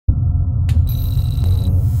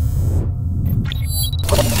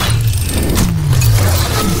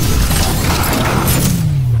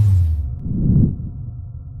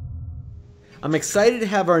I'm excited to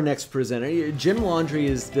have our next presenter. Jim Londeree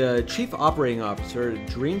is the Chief Operating Officer at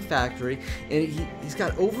Dream Factory, and he's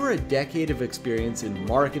got over a decade of experience in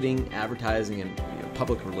marketing, advertising, and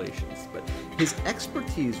public relations. But his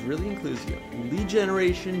expertise really includes lead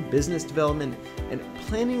generation, business development, and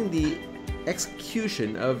planning the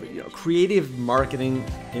execution of creative marketing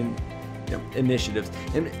initiatives.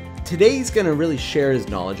 And today he's going to really share his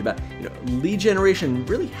knowledge about lead generation,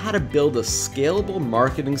 really how to build a scalable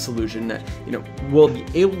marketing solution that will be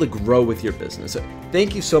able to grow with your business. So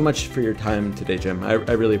thank you so much for your time today, Jim. I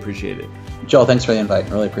really appreciate it. Joel, thanks for the invite. I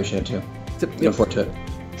really appreciate it too. Looking forward to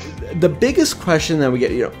it. The biggest question that we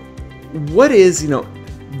get, what is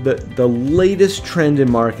the latest trend in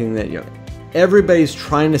marketing that everybody's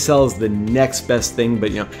trying to sell as the next best thing,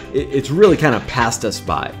 but it's really kind of passed us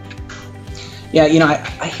by. Yeah,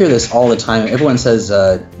 I hear this all the time. Everyone says,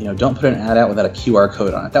 don't put an ad out without a QR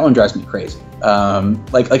code on it. That one drives me crazy.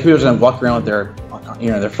 Like people are going to walk around with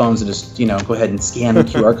their phones and just go ahead and scan the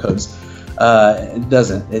QR codes. It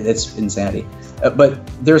doesn't. It's insanity. But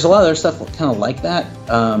there's a lot of other stuff kind of like that.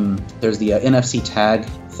 There's the NFC tag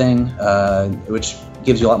thing, which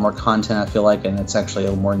gives you a lot more content, I feel like, and it's actually a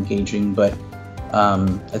little more engaging. But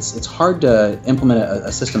it's hard to implement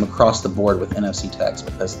a system across the board with NFC tags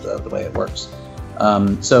because of the way it works.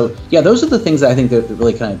 So yeah, those are the things that I think that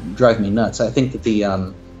really kind of drive me nuts. I think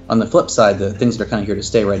that on the flip side, the things that are kind of here to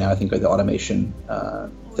stay right now, I think, are the automation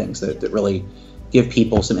things that really give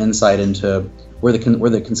people some insight into where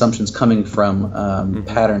the consumption's coming from,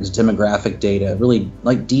 patterns, demographic data, really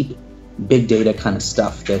like deep, big data kind of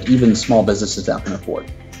stuff that even small businesses now can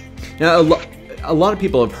afford. Now, a lot of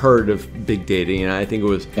people have heard of big data. I think it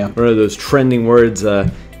was one of those trending words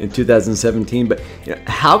in 2017. But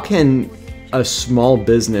how can a small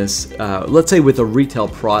business, let's say with a retail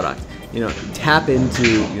product, tap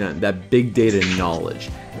into that big data knowledge?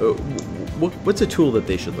 What's a tool that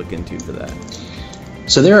they should look into for that?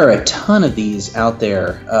 So there are a ton of these out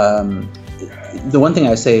there. The one thing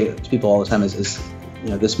I say to people all the time is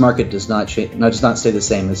this market does not stay the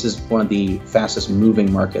same. This is one of the fastest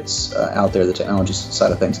moving markets out there, the technology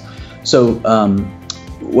side of things. So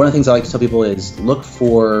one of the things I like to tell people is look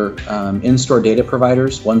for in-store data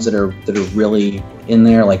providers, ones that are really in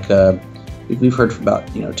there. Like we've heard about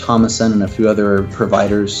Thomason and a few other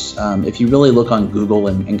providers. If you really look on Google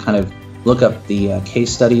and kind of look up the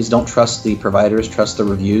case studies, don't trust the providers, trust the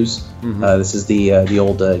reviews. This is the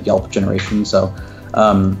old Yelp generation. So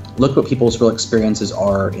look what people's real experiences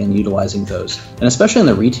are in utilizing those, and especially in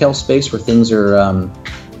the retail space where things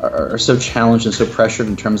are so challenged and so pressured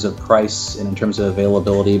in terms of price and in terms of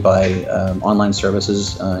availability by online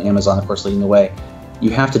services. Amazon, of course, leading the way.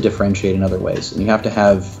 You have to differentiate in other ways, and you have to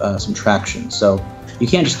have some traction. So you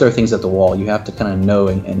can't just throw things at the wall. You have to kind of know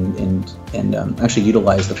and actually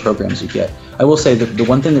utilize the programs you get. I will say that the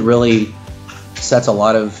one thing that really sets a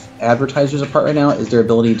lot of advertisers apart right now is their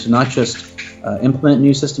ability to not just implement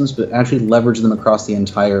new systems, but actually leverage them across the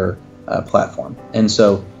entire platform. And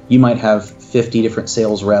so you might have 50 different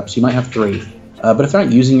sales reps, you might have 3, but if they're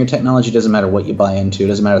not using your technology, it doesn't matter what you buy into, it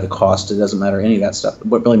doesn't matter the cost, it doesn't matter any of that stuff.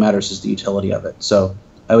 What really matters is the utility of it. So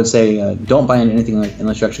I would say don't buy into anything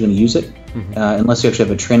unless you're actually going to use it, unless you actually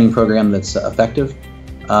have a training program that's effective,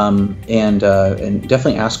 and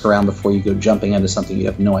definitely ask around before you go jumping into something you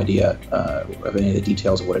have no idea of any of the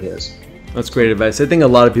details of what it is. That's great advice. I think a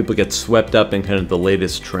lot of people get swept up in kind of the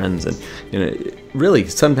latest trends, and really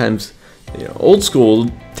sometimes old school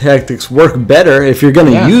tactics work better if you're going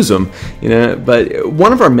to use them. But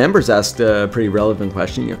one of our members asked a pretty relevant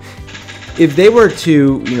question. If they were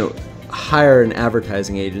to hire an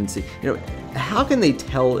advertising agency, how can they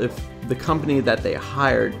tell if the company that they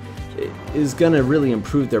hired is going to really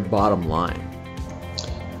improve their bottom line?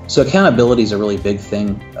 So accountability is a really big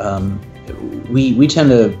thing. We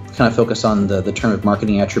tend to kind of focus on the term of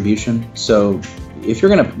marketing attribution. So if you're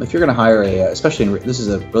gonna hire especially this is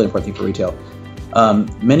a really important thing for retail.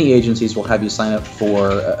 Many agencies will have you sign up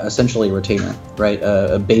for essentially a retainer, right?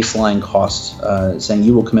 A baseline cost, saying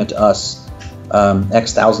you will commit to us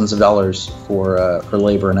X thousands of dollars for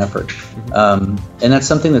labor and effort, and that's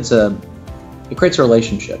something that's it creates a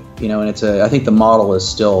relationship, and I think the model is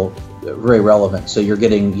still very relevant. So you're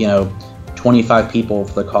getting 25 people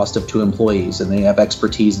for the cost of 2 employees, and they have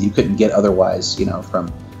expertise that you couldn't get otherwise,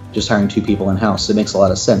 from just hiring 2 people in-house. It makes a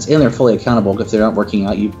lot of sense. And they're fully accountable. If they're not working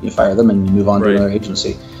out, you fire them and you move on to another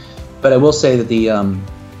agency. But I will say that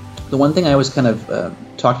the one thing I always kind of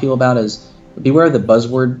talk to people about is beware of the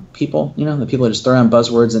buzzword people, the people that just throw around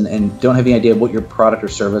buzzwords and don't have any idea what your product or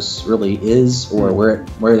service really is or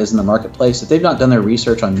where it is in the marketplace. If they've not done their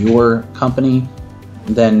research on your company,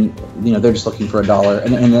 then they're just looking for $1,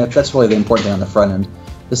 and that's really the important thing on the front end.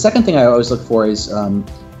 The second thing I always look for is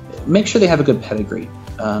make sure they have a good pedigree.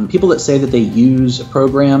 People that say that they use a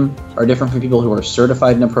program are different from people who are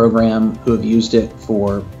certified in a program, who have used it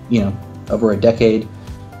for over a decade.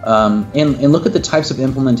 And look at the types of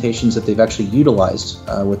implementations that they've actually utilized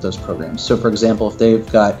with those programs. So, for example, if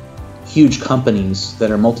they've got huge companies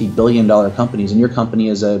that are multi-billion-dollar companies, and your company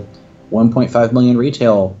is a 1.5 million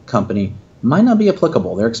retail company, might not be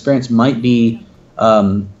applicable. Their experience might be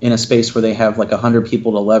in a space where they have like 100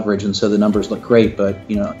 people to leverage, and so the numbers look great, but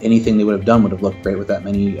anything they would have done would have looked great with that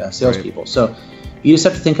many salespeople. Right. So you just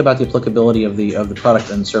have to think about the applicability of the product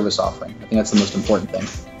and service offering. I think that's the most important thing.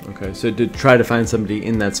 Okay, so to try to find somebody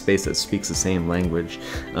in that space that speaks the same language.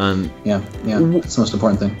 Yeah, that's the most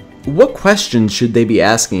important thing. What questions should they be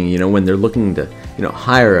asking, when they're looking to,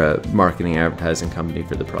 hire a marketing advertising company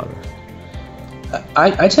for the product?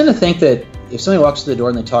 I tend to think that if somebody walks through the door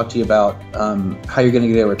and they talk to you about how you're going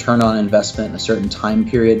to get a return on investment in a certain time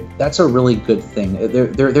period, that's a really good thing.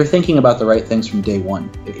 They're thinking about the right things from day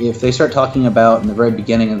one. If they start talking about in the very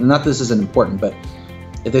beginning, and not that this isn't important, but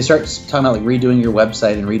if they start talking about like redoing your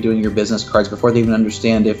website and redoing your business cards before they even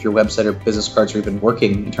understand if your website or business cards are even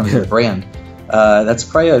working in terms of the brand, that's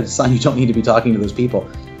probably a sign you don't need to be talking to those people.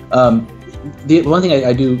 The one thing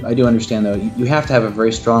I do understand, though, you have to have a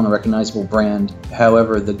very strong and recognizable brand.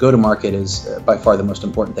 However, the go-to-market is by far the most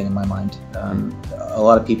important thing in my mind. A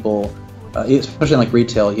lot of people, especially in like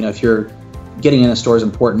retail, if you're getting in a store is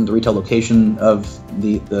important, the retail location of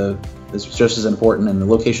the is just as important, and the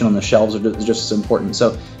location on the shelves is just as important.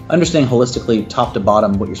 So understanding holistically, top to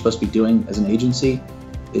bottom, what you're supposed to be doing as an agency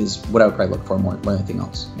is what I would probably look for more than anything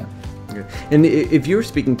else. Yeah. Okay. And if you were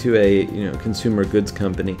speaking to a consumer goods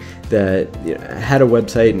company that had a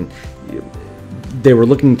website and they were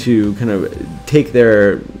looking to kind of take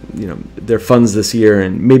their funds this year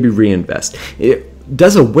and maybe reinvest,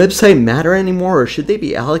 does a website matter anymore, or should they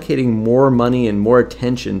be allocating more money and more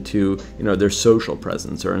attention to their social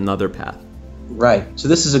presence or another path? Right. So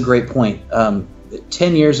this is a great point.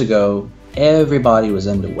 10 years ago, everybody was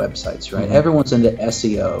into websites, right? Mm-hmm. Everyone's into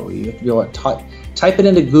SEO. You have to be able to type it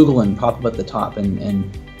into Google and pop up at the top,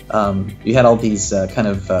 and you had all these kind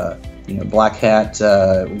of black hat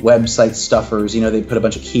website stuffers. They put a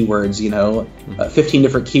bunch of keywords, 15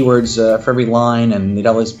 different keywords for every line, and they'd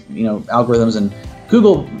all these algorithms. And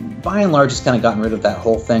Google, by and large, has kind of gotten rid of that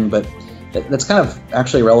whole thing, but that's kind of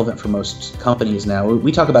actually relevant for most companies now.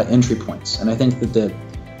 We talk about entry points, and I think that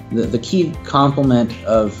the key complement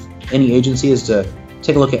of any agency is to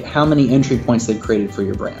take a look at how many entry points they've created for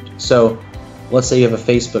your brand. So let's say you have a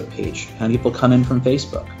Facebook page. How many people come in from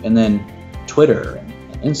Facebook? And then Twitter and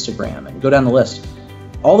Instagram, and go down the list.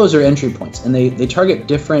 All those are entry points, and they target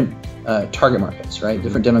different target markets, right?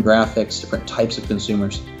 Different demographics, different types of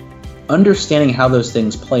consumers. Understanding how those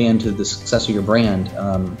things play into the success of your brand,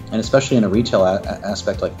 and especially in a retail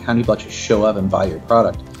aspect, like how many people actually show up and buy your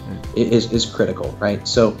product, is critical, right?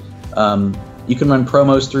 So you can run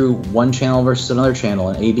promos through one channel versus another channel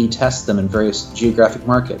and A/B test them in various geographic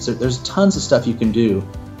markets. There's tons of stuff you can do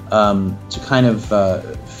to kind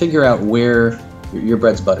of figure out where your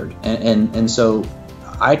bread's buttered. And so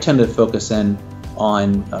I tend to focus in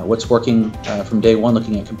on what's working from day one,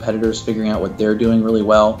 looking at competitors, figuring out what they're doing really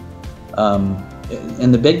well.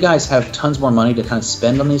 And the big guys have tons more money to kind of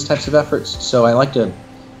spend on these types of efforts. So I like to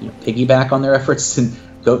piggyback on their efforts and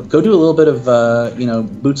go do a little bit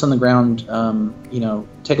of boots on the ground.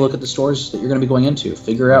 Take a look at the stores that you're going to be going into.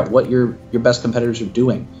 Figure out what your best competitors are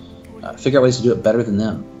doing. Figure out ways to do it better than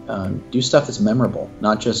them. Do stuff that's memorable,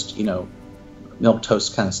 not just milk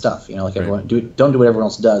toast kind of stuff. Like everyone don't do what everyone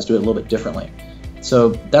else does. Do it a little bit differently. So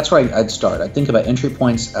that's where I'd start. I'd think about entry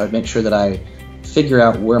points. I would make sure that I figure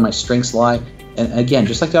out where my strengths lie. And again,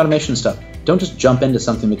 just like the automation stuff, don't just jump into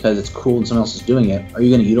something because it's cool and someone else is doing it. Are you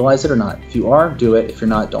going to utilize it or not? If you are, do it. If you're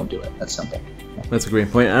not, don't do it. That's simple. That's a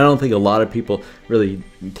great point. I don't think a lot of people really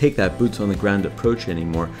take that boots on the ground approach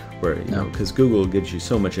anymore, where because Google gives you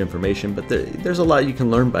so much information, but there's a lot you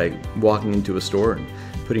can learn by walking into a store and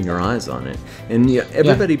putting your eyes on it. And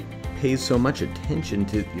everybody pays so much attention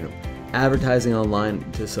to advertising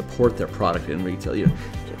online to support their product in retail.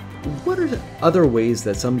 What are the other ways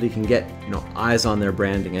that somebody can get eyes on their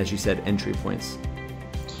branding, as you said, entry points?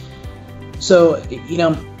 So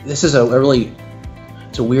this is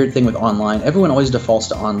it's a weird thing with online. Everyone always defaults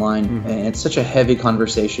to online, and it's such a heavy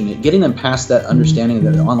conversation. Getting them past that understanding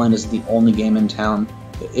that online is the only game in town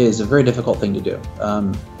is a very difficult thing to do,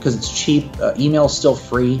 because it's cheap. Email's still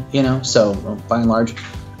free, so by and large.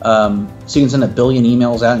 So you can send 1 billion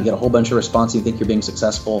emails out and get a whole bunch of response. You think you're being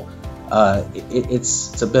successful.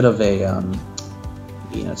 It's a bit of a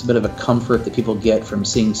it's a bit of a comfort that people get from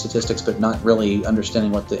seeing statistics, but not really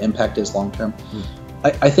understanding what the impact is long term.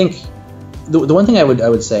 I think the one thing I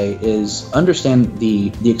would say is understand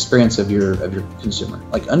the experience of your consumer.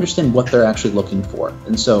 Like, understand what they're actually looking for,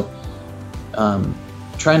 and so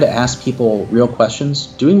trying to ask people real questions,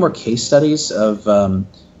 doing more case studies of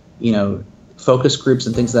focus groups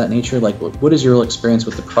and things of that nature. Like, what is your real experience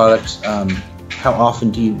with the product? How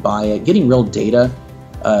often do you buy it? Getting real data.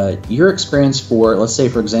 Your experience for, let's say,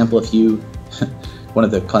 for example, if you, one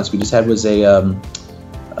of the clients we just had was a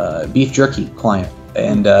beef jerky client,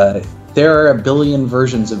 and there are a billion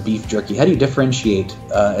versions of beef jerky. How do you differentiate?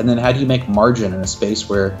 And then how do you make margin in a space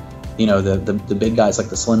where, the big guys like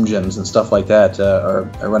the Slim Jims and stuff like that are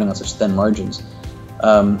running on such thin margins?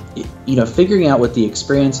 Figuring out what the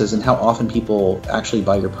experience is and how often people actually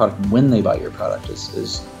buy your product and when they buy your product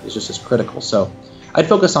is just as critical. So I'd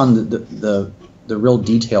focus on the real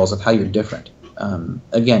details of how you're different.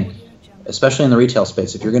 Again, especially in the retail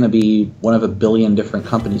space, if you're going to be one of a billion different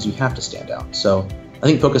companies, you have to stand out. So I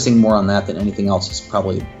think focusing more on that than anything else is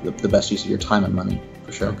probably the best use of your time and money,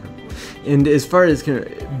 for sure. Okay. And as far as kind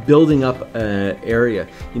of building up an area,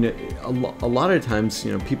 a lot of times,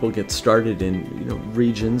 people get started in,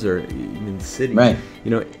 regions or even cities. Right.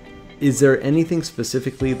 Is there anything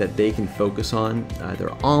specifically that they can focus on,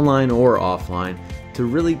 either online or offline, to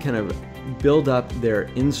really kind of build up their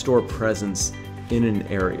in-store presence in an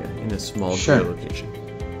area, in a small location?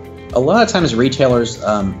 A lot of times retailers,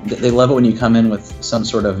 they love it when you come in with some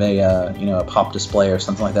sort of a pop display or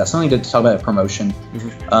something like that, something to talk about a promotion.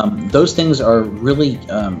 Mm-hmm. Those things are really,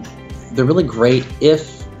 they're really great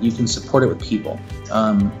if you can support it with people.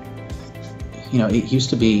 It used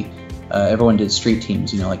to be everyone did street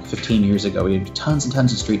teams, like 15 years ago. We had tons and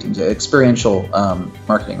tons of street teams, experiential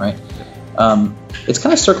marketing, right? It's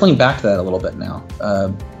kind of circling back to that a little bit now.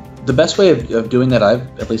 The best way of doing that,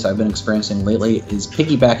 I've been experiencing lately, is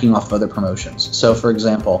piggybacking off of other promotions. So, for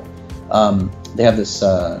example, they have this,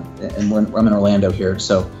 and I'm in Orlando here,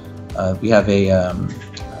 so we have a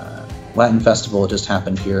Latin festival that just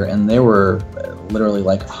happened here, and there were literally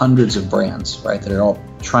like hundreds of brands, right, that are all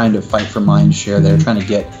trying to fight for mind share. They're trying to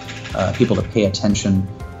get people to pay attention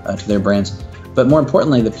to their brands. But more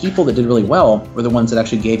importantly, the people that did really well were the ones that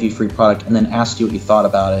actually gave you free product and then asked you what you thought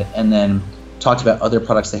about it, and then talked about other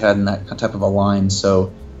products they had in that type of a line.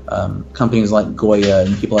 So companies like Goya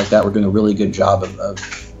and people like that were doing a really good job of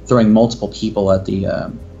throwing multiple people at the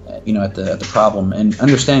at the problem, and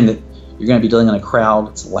understanding that you're going to be dealing in a crowd.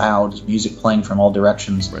 It's loud, there's music playing from all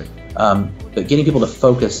directions. Right. But getting people to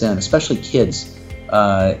focus in, especially kids,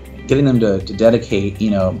 getting them to dedicate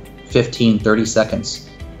 15, 30 seconds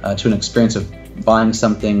to an experience of buying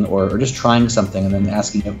something or just trying something, and then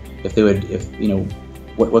asking them if they would,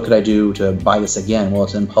 what could I do to buy this again? Well,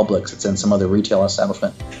 it's in Publix, it's in some other retail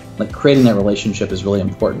establishment. Like, creating that relationship is really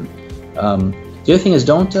important. The other thing is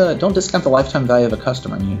don't discount the lifetime value of a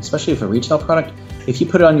customer. I mean, especially with a retail product, if you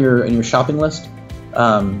put it on your shopping list,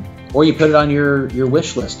 or you put it on your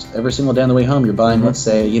wish list every single day on the way home, you're buying, let's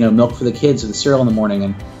say, milk for the kids or the cereal in the morning,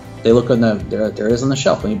 and they look on there it is on the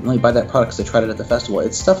shelf. Let me buy that product because they tried it at the festival.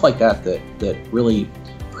 It's stuff like that really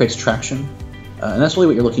creates traction. And that's really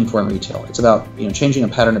what you're looking for in retail. It's about changing a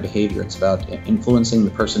pattern of behavior. It's about influencing the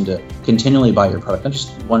person to continually buy your product, not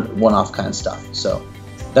just one-off kind of stuff. So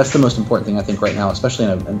that's the most important thing, I think, right now, especially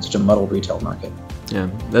in such a muddled retail market. Yeah,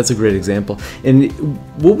 that's a great example. And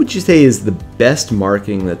what would you say is the best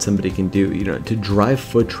marketing that somebody can do, to drive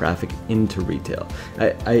foot traffic into retail?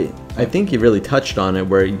 I think you really touched on it,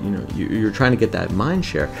 where you're trying to get that mind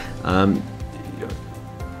share.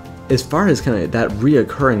 As far as kind of that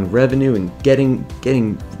reoccurring revenue and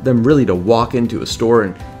getting them really to walk into a store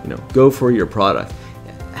and go for your product,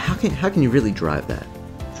 how can you really drive that?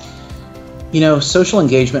 Social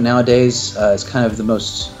engagement nowadays is kind of the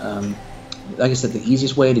most, like I said, the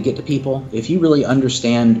easiest way to get to people. If you really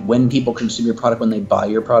understand when people consume your product, when they buy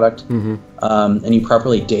your product, and you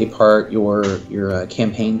properly day part your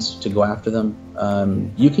campaigns to go after them,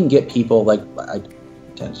 you can get people. Like, I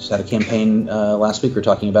just had a campaign last week we were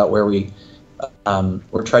talking about, where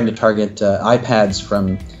we're trying to target iPads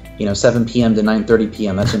from 7 p.m. to 9:30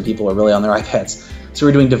 p.m. That's when people are really on their iPads. So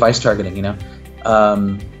we're doing device targeting,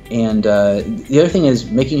 And the other thing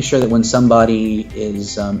is making sure that when somebody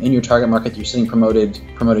is in your target market, you're sending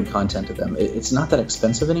promoted content to them. It's not that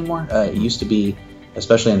expensive anymore. It used to be,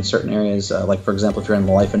 especially in certain areas, like, for example, if you're in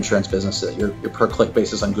the life insurance business, your per click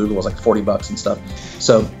basis on Google is like $40 and stuff.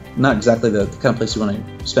 So not exactly the kind of place you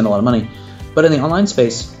want to spend a lot of money. But in the online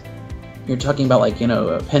space, you're talking about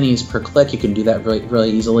pennies per click. You can do that really,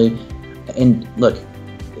 really easily. And look,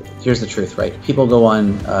 here's the truth, right? People go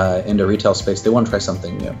on into retail space, they want to try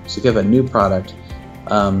something new. So if you have a new product,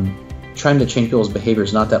 trying to change people's behavior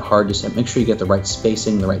is not that hard. Just make sure you get the right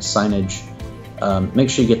spacing, the right signage. Make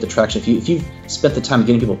sure you get the traction. If you've spent the time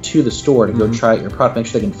getting people to the store to go try out your product, make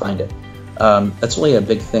sure they can find it. That's really a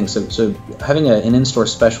big thing. So having an in-store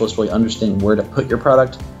specialist really understanding where to put your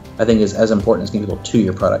product, I think, is as important as getting people to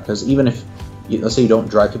your product. Because even if, let's say you don't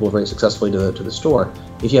drive people very successfully to the store,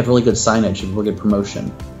 if you have really good signage and really good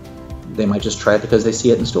promotion, they might just try it because they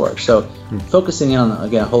see it in store. So focusing in on,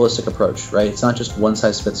 again, a holistic approach, right? It's not just one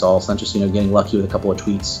size fits all. It's not just, getting lucky with a couple of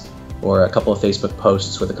tweets or a couple of Facebook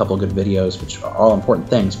posts with a couple of good videos, which are all important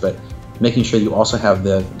things, but making sure you also have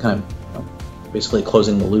the kind of basically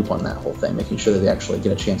closing the loop on that whole thing, making sure that they actually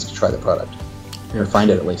get a chance to try the product or find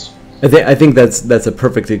it at least. I think that's a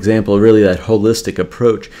perfect example, really, that holistic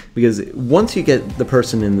approach. Because once you get the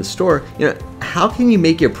person in the store, how can you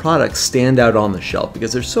make your product stand out on the shelf?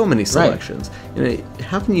 Because there's so many selections. Right.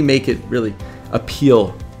 How can you make it really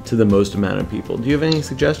appeal to the most amount of people? Do you have any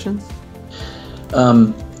suggestions?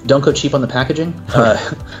 Don't go cheap on the packaging.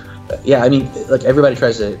 Yeah, I mean, like, everybody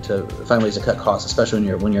tries to find ways to cut costs, especially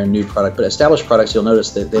when you're a new product. But established products, you'll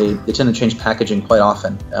notice that they tend to change packaging quite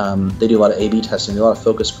often. They do a lot of A/B testing, do a lot of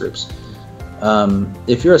focus groups.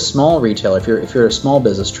 If you're a small retailer, if you're a small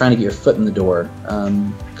business trying to get your foot in the door,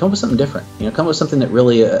 come up with something different. Come up with something that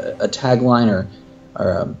really a tagline or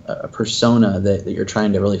a persona that you're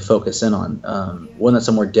trying to really focus in on. One that's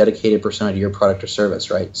a more dedicated persona to your product or service,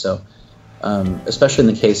 right? So. Especially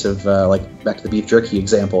in the case of, like, back to the beef jerky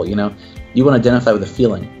example, you want to identify with a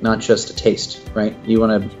feeling, not just a taste, right? You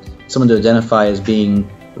want someone to identify as being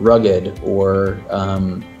rugged or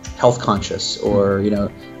health conscious, or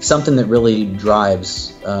something that really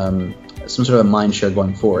drives some sort of a mind share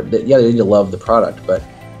going forward. They need to love the product, but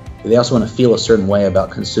they also want to feel a certain way about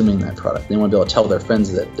consuming that product. They want to be able to tell their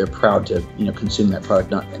friends that they're proud to consume that product,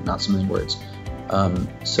 not so many words.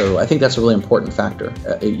 So I think that's a really important factor.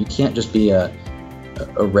 You can't just be a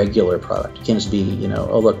regular product. You can't just be,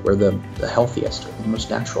 oh, look, we're the healthiest, or the most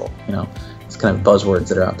natural. It's kind of buzzwords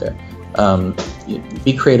that are out there.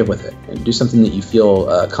 Be creative with it and do something that you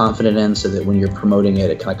feel confident in, so that when you're promoting it,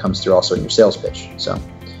 it kind of comes through also in your sales pitch. So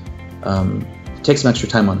take some extra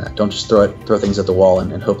time on that. Don't just throw things at the wall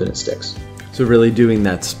and hope that it sticks. So really doing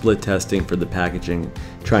that split testing for the packaging,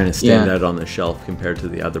 trying to stand out on the shelf compared to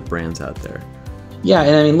the other brands out there. Yeah,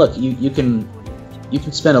 and I mean, look, you can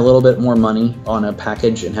spend a little bit more money on a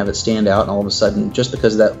package and have it stand out, and all of a sudden, just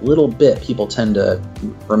because of that little bit, people tend to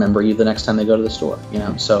remember you the next time they go to the store.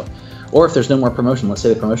 So, or if there's no more promotion, let's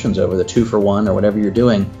say the promotion's over, the 2-for-1 or whatever you're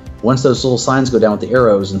doing. Once those little signs go down with the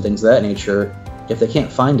arrows and things of that nature, if they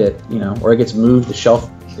can't find it, or it gets moved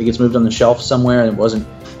on the shelf somewhere, and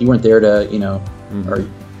you weren't there to, or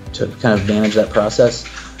to kind of manage that process.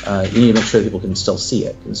 You need to make sure that people can still see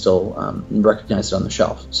it and still recognize it on the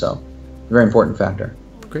shelf. So, very important factor.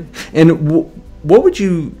 Great. And what would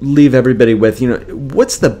you leave everybody with?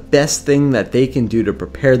 What's the best thing that they can do to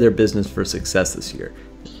prepare their business for success this year?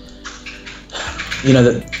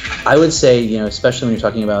 I would say, especially when you're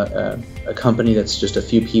talking about a company that's just a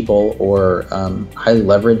few people or highly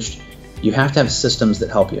leveraged, you have to have systems that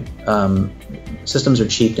help you. Systems are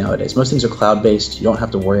cheap nowadays. Most things are cloud-based. You don't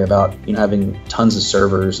have to worry about having tons of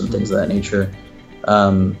servers and things of that nature.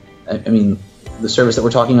 I mean, the service that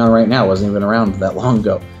we're talking on right now wasn't even around that long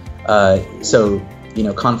ago. So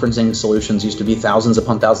conferencing solutions used to be thousands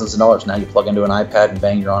upon thousands of dollars. Now you plug into an iPad and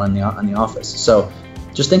bang, you're on in the office. So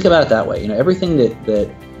just think about it that way. Everything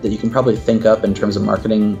that you can probably think up in terms of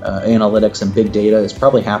marketing, analytics, and big data has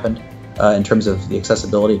probably happened. In terms of the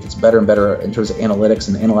accessibility, it gets better and better in terms of analytics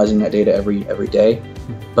and analyzing that data every day.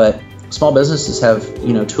 But small businesses have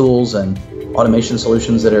tools and automation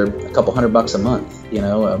solutions that are a couple $100 a month.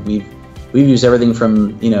 We've used everything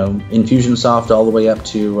from Infusionsoft all the way up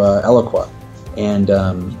to Eloqua, and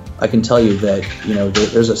I can tell you that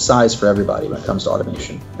there's a size for everybody when it comes to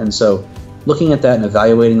automation. And so, looking at that and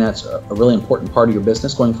evaluating that's a really important part of your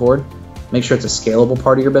business going forward. Make sure it's a scalable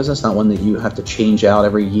part of your business, not one that you have to change out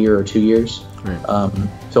every year or 2 years. Right.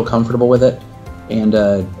 Feel comfortable with it. And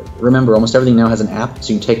remember, almost everything now has an app,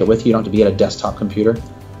 so you can take it with you. You don't have to be at a desktop computer.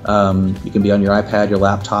 You can be on your iPad, your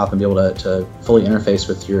laptop, and be able to fully interface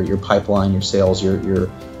with your pipeline, your sales, your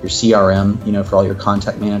CRM, for all your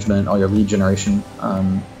contact management, all your lead generation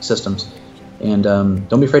systems. And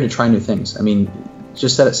don't be afraid to try new things. I mean,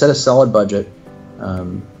 just set a solid budget.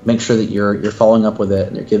 Make sure that you're following up with it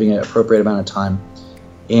and you're giving it an appropriate amount of time.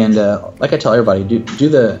 And like I tell everybody, do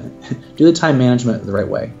the time management the right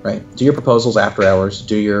way, right? Do your proposals after hours.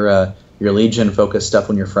 Do your lead gen focused stuff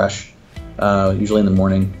when you're fresh. usually in the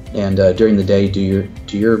morning, and during the day do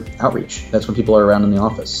your outreach. That's when people are around in the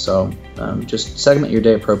office. So just segment your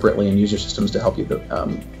day appropriately and use your systems to help you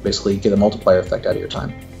basically get a multiplier effect out of your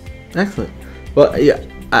time. Excellent. Well, yeah,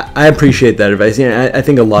 I appreciate that advice. I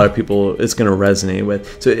think a lot of people it's going to resonate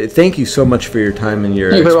with. So thank you so much for your time and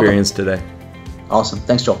your experience today. Awesome.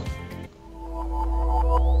 Thanks, Joel.